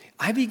Lord,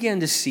 I began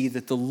to see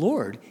that the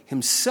Lord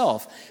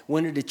himself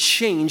wanted to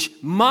change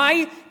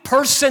my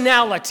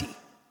personality.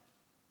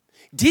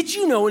 Did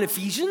you know in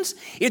Ephesians,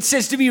 it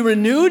says to be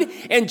renewed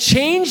and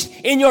changed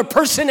in your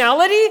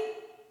personality?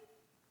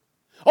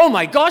 Oh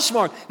my gosh,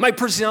 Mark, my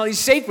personality is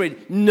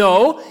sacred.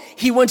 No,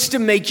 he wants to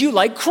make you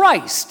like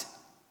Christ.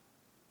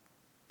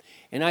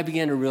 And I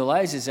began to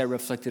realize as I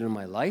reflected on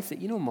my life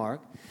that, Mark,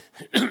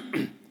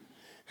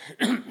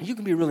 you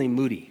can be really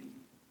moody.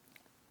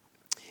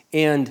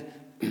 And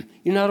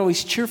you're not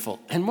always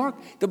cheerful. And Mark,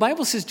 the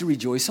Bible says to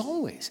rejoice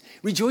always.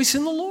 Rejoice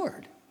in the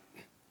Lord.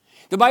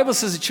 The Bible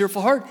says a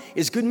cheerful heart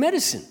is good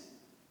medicine.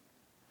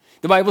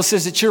 The Bible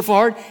says a cheerful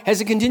heart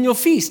has a continual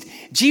feast.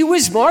 Gee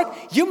whiz, Mark,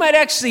 you might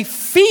actually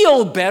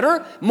feel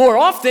better more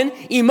often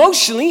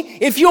emotionally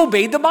if you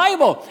obeyed the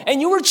Bible and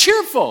you were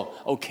cheerful.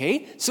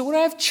 Okay, so what do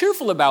I have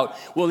cheerful about?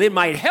 Well, it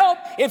might help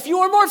if you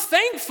were more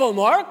thankful,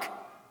 Mark.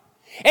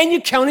 And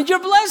you counted your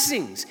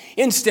blessings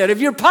instead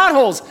of your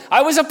potholes.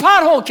 I was a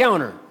pothole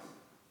counter.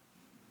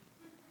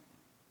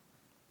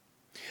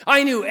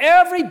 I knew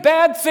every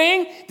bad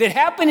thing that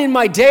happened in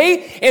my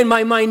day, and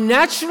my mind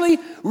naturally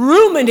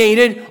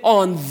ruminated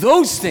on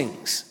those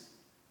things.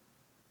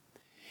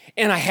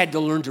 And I had to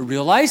learn to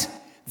realize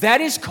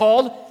that is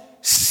called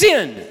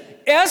sin.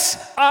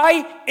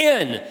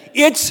 S-I-N.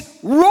 It's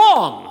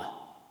wrong.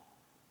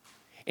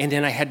 And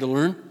then I had to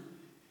learn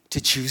to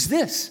choose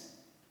this.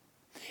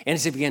 And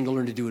as I began to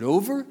learn to do it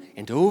over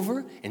and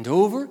over and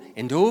over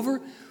and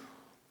over,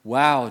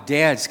 wow,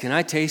 dads, can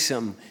I tell you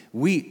something?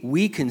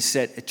 We can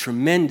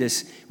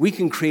we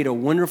can create a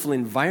wonderful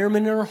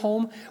environment in our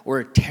home or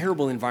a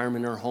terrible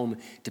environment in our home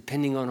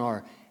depending on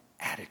our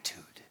attitude.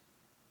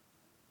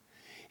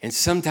 And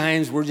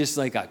sometimes we're just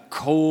like a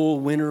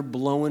cold winter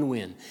blowing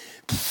wind.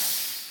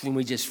 And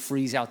we just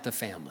freeze out the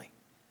family.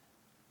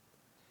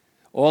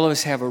 All of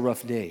us have a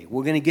rough day.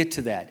 We're going to get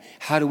to that.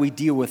 How do we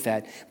deal with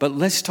that? But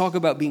let's talk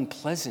about being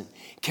pleasant.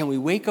 Can we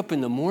wake up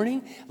in the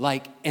morning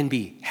and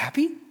be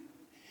happy?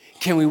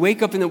 Can we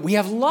wake up we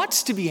have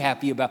lots to be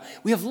happy about.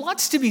 We have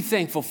lots to be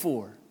thankful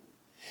for.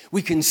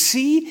 We can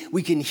see,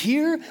 we can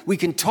hear, we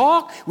can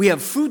talk, we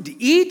have food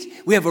to eat,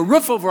 we have a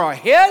roof over our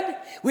head,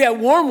 we have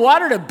warm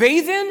water to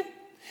bathe in.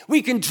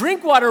 We can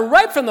drink water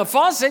right from the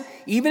faucet,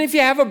 even if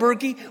you have a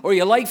Berkey or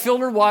you like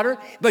filtered water,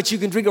 but you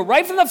can drink it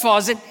right from the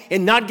faucet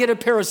and not get a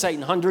parasite.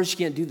 In Honduras, you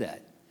can't do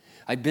that.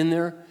 I've been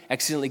there,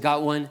 accidentally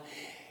got one,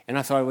 and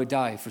I thought I would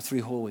die for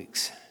 3 whole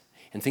weeks.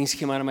 And things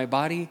came out of my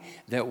body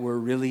that were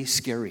really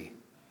scary.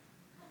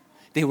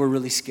 They were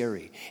really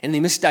scary. And they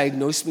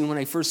misdiagnosed me when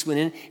I first went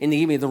in, and they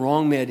gave me the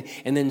wrong med,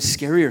 and then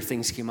scarier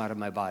things came out of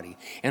my body.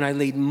 And I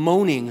laid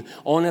moaning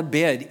on a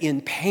bed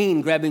in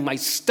pain, grabbing my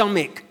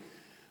stomach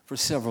for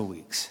several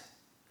weeks.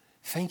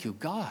 Thank you,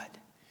 God.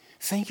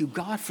 Thank you,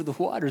 God, for the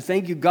water.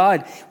 Thank you,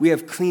 God, we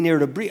have clean air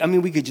to breathe. I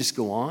mean, we could just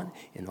go on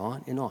and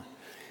on and on.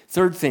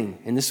 Third thing,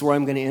 and this is where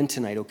I'm going to end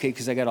tonight, okay,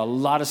 because I got a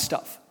lot of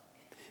stuff.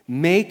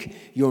 Make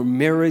your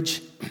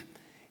marriage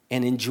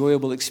an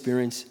enjoyable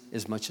experience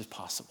as much as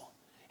possible.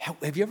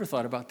 Have you ever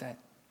thought about that?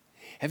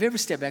 Have you ever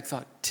stepped back and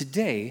thought,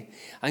 today,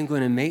 I'm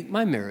going to make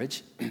my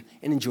marriage an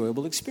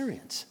enjoyable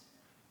experience.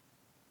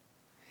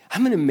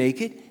 I'm going to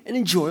make it an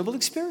enjoyable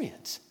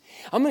experience.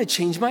 I'm going to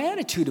change my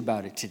attitude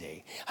about it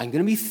today. I'm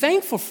going to be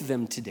thankful for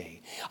them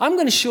today. I'm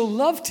going to show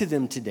love to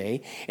them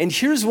today. And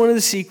here's one of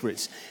the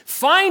secrets.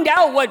 Find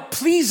out what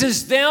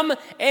pleases them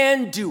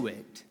and do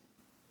it.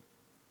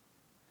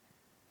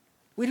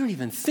 We don't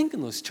even think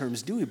in those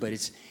terms, do we? But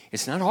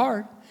it's not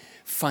hard.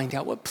 Find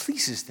out what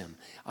pleases them.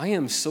 I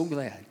am so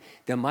glad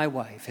that my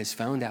wife has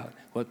found out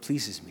what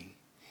pleases me.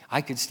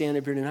 I could stand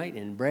up here tonight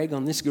and brag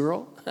on this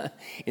girl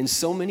in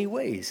so many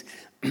ways.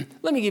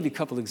 Let me give you a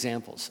couple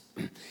examples.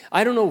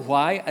 I don't know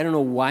why. I don't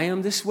know why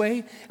I'm this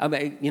way.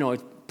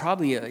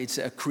 It's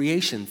a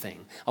creation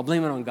thing. I'll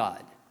blame it on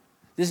God.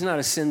 This is not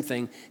a sin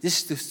thing.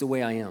 This is just the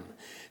way I am.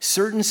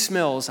 Certain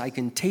smells, I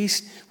can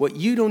taste what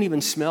you don't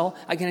even smell.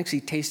 I can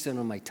actually taste it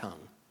on my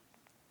tongue.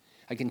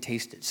 I can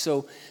taste it.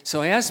 So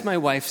I asked my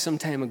wife some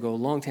time ago, a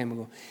long time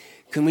ago,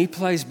 can we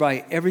please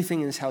buy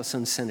everything in this house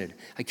unscented?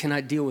 I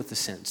cannot deal with the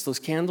scents. Those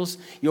candles,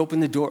 you open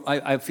the door,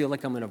 I feel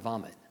like I'm going to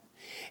vomit.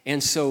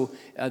 And so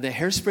the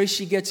hairspray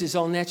she gets is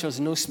all natural,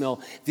 has no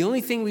smell. The only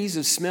thing we use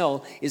of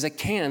smell is a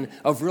can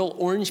of real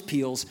orange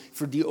peels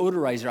for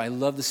deodorizer. I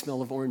love the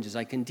smell of oranges.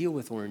 I can deal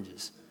with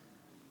oranges.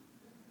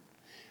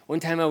 One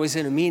time I was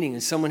in a meeting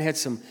and someone had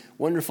some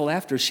wonderful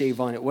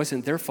aftershave on. It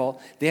wasn't their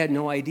fault. They had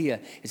no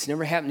idea. It's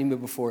never happened to me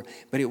before.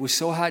 But it was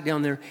so hot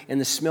down there and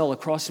the smell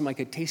across them I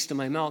could taste in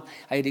my mouth.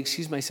 I had to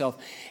excuse myself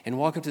and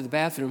walk up to the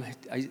bathroom.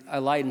 I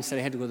lied and said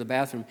I had to go to the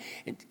bathroom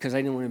because I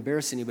didn't want to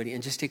embarrass anybody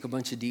and just take a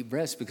bunch of deep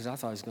breaths because I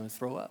thought I was going to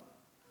throw up.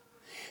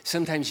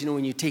 Sometimes,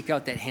 when you take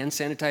out that hand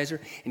sanitizer,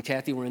 and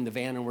Kathy, we're in the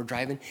van and we're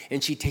driving,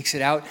 and she takes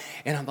it out,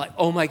 and I'm like,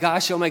 oh my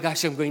gosh, I'm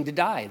going to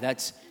die.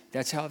 That's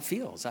how it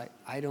feels.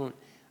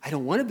 I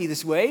don't want to be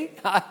this way.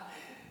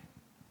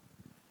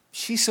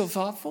 She's so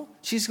thoughtful.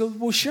 She's goes,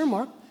 well, sure,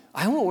 Mark.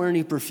 I won't wear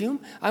any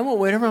perfume. I won't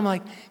whatever. I'm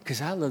like, because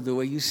I love the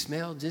way you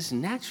smell, just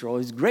natural.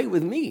 It's great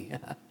with me.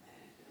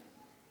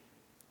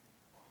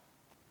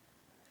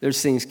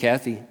 There's things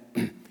Kathy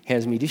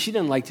has me do. She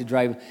doesn't like to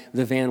drive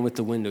the van with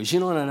the windows.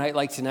 On a night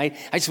like tonight,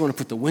 I just want to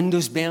put the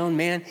windows down,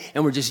 man,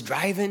 and we're just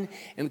driving.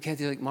 And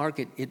Kathy's like, Mark,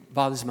 it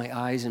bothers my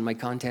eyes and my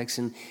contacts,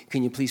 and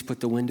can you please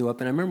put the window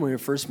up? And I remember when we were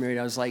first married,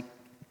 I was like,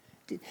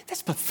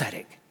 that's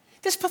pathetic.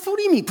 What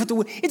do you mean?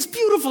 It's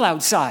beautiful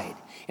outside.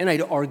 And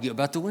I'd argue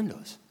about the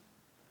windows.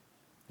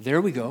 There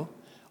we go.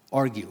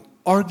 Argue.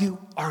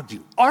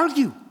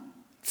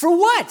 For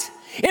what?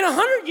 In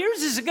 100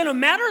 years, is it going to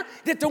matter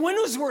that the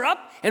windows were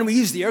up and we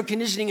used the air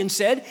conditioning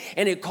instead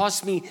and it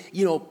cost me,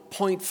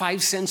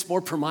 0.5 cents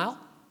more per mile?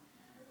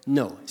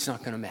 No, it's not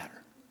going to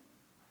matter.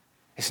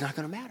 It's not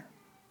going to matter.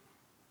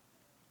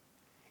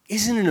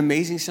 Isn't it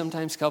amazing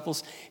sometimes,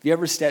 couples? Have you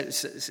ever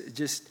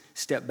just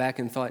stepped back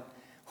and thought,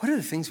 what are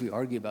the things we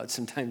argue about?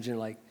 Sometimes you're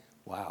like,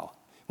 wow,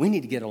 we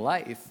need to get a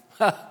life.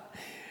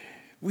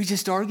 We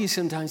just argue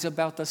sometimes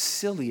about the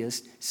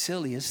silliest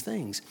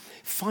things.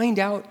 Find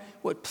out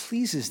what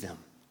pleases them.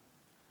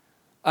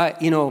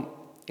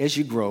 As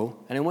you grow,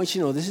 and I want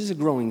you to know this is a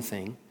growing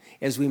thing,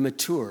 as we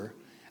mature,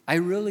 I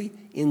really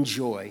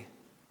enjoy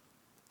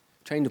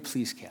trying to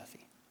please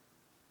Kathy.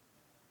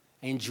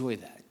 I enjoy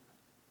that.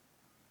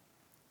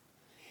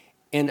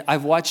 And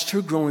I've watched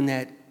her grow in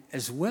that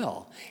as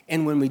well.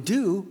 And when we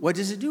do, what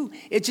does it do?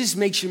 It just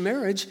makes your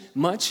marriage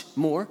much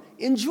more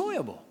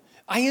enjoyable.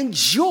 I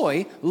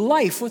enjoy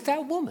life with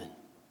that woman.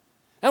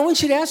 I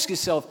want you to ask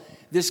yourself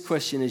this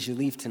question as you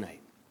leave tonight.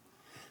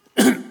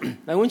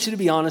 I want you to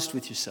be honest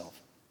with yourself.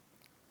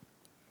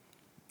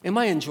 Am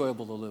I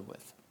enjoyable to live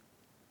with?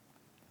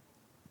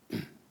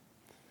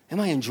 Am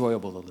I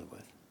enjoyable to live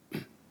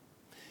with?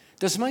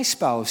 Does my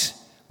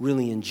spouse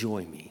really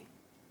enjoy me?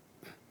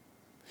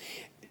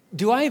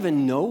 Do I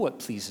even know what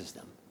pleases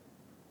them?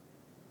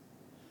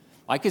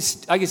 I could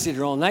sit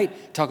here all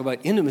night, talk about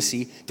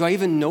intimacy. Do I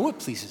even know what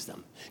pleases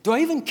them? Do I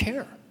even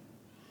care?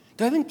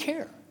 Do I even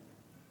care?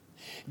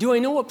 Do I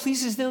know what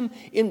pleases them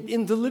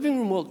in the living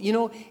room? Well, you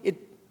know,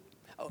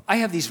 I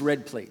have these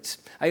red plates.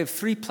 I have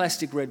 3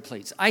 plastic red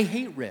plates. I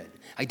hate red.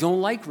 I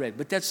don't like red,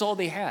 but that's all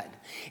they had.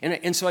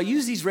 And so I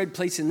use these red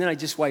plates, and then I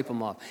just wipe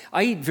them off.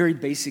 I eat very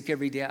basic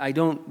every day.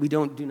 We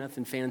don't do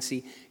nothing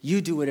fancy.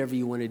 You do whatever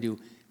you want to do.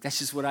 That's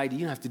just what I do.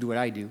 You don't have to do what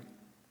I do.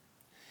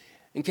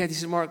 And Kathy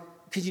said, Mark,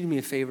 could you do me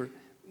a favor?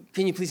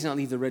 Can you please not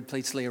leave the red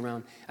plates lay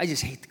around? I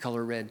just hate the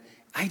color red.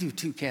 I do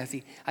too,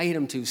 Kathy. I hate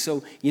them too.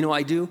 So, you know,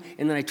 I do,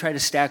 and then I try to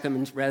stack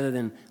them rather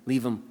than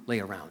leave them lay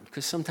around,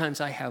 because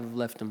sometimes I have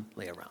left them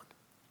lay around.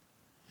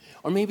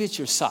 Or maybe it's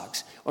your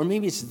socks, or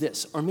maybe it's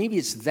this, or maybe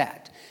it's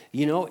that.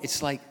 You know,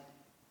 it's like,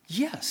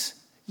 yes,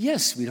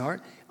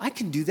 sweetheart, I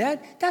can do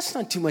that. That's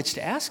not too much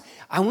to ask.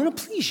 I want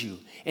to please you,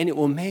 and it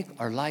will make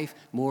our life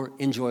more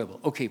enjoyable.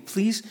 Okay,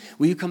 please,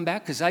 will you come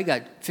back? Because I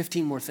got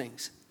 15 more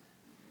things.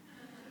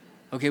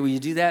 Okay, will you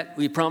do that?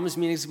 Will you promise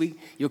me next week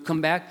you'll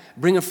come back?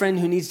 Bring a friend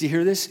who needs to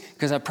hear this,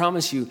 because I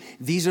promise you,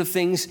 these are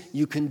things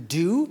you can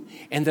do,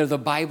 and they're the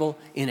Bible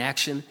in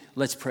action.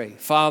 Let's pray.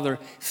 Father,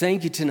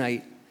 thank you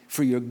tonight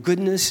for your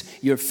goodness,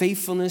 your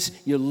faithfulness,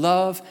 your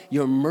love,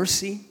 your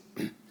mercy.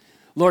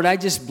 Lord, I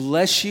just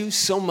bless you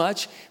so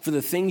much for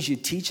the things you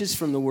teach us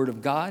from the Word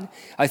of God.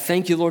 I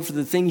thank you, Lord, for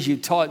the things you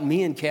taught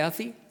me and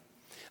Kathy.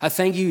 I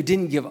thank you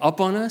didn't give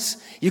up on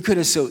us. You could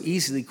have so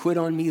easily quit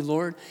on me,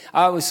 Lord.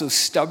 I was so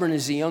stubborn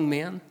as a young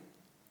man,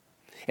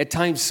 at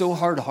times so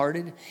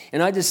hard-hearted.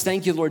 And I just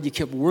thank you, Lord, you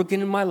kept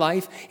working in my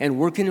life and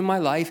working in my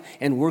life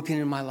and working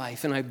in my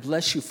life. And I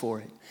bless you for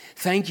it.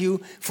 Thank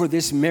you for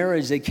this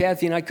marriage that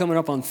Kathy and I coming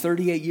up on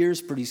 38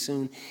 years pretty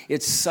soon.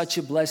 It's such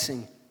a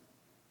blessing.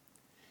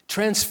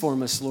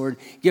 Transform us, Lord.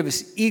 Give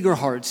us eager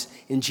hearts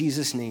in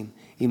Jesus' name.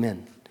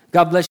 Amen.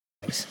 God bless you.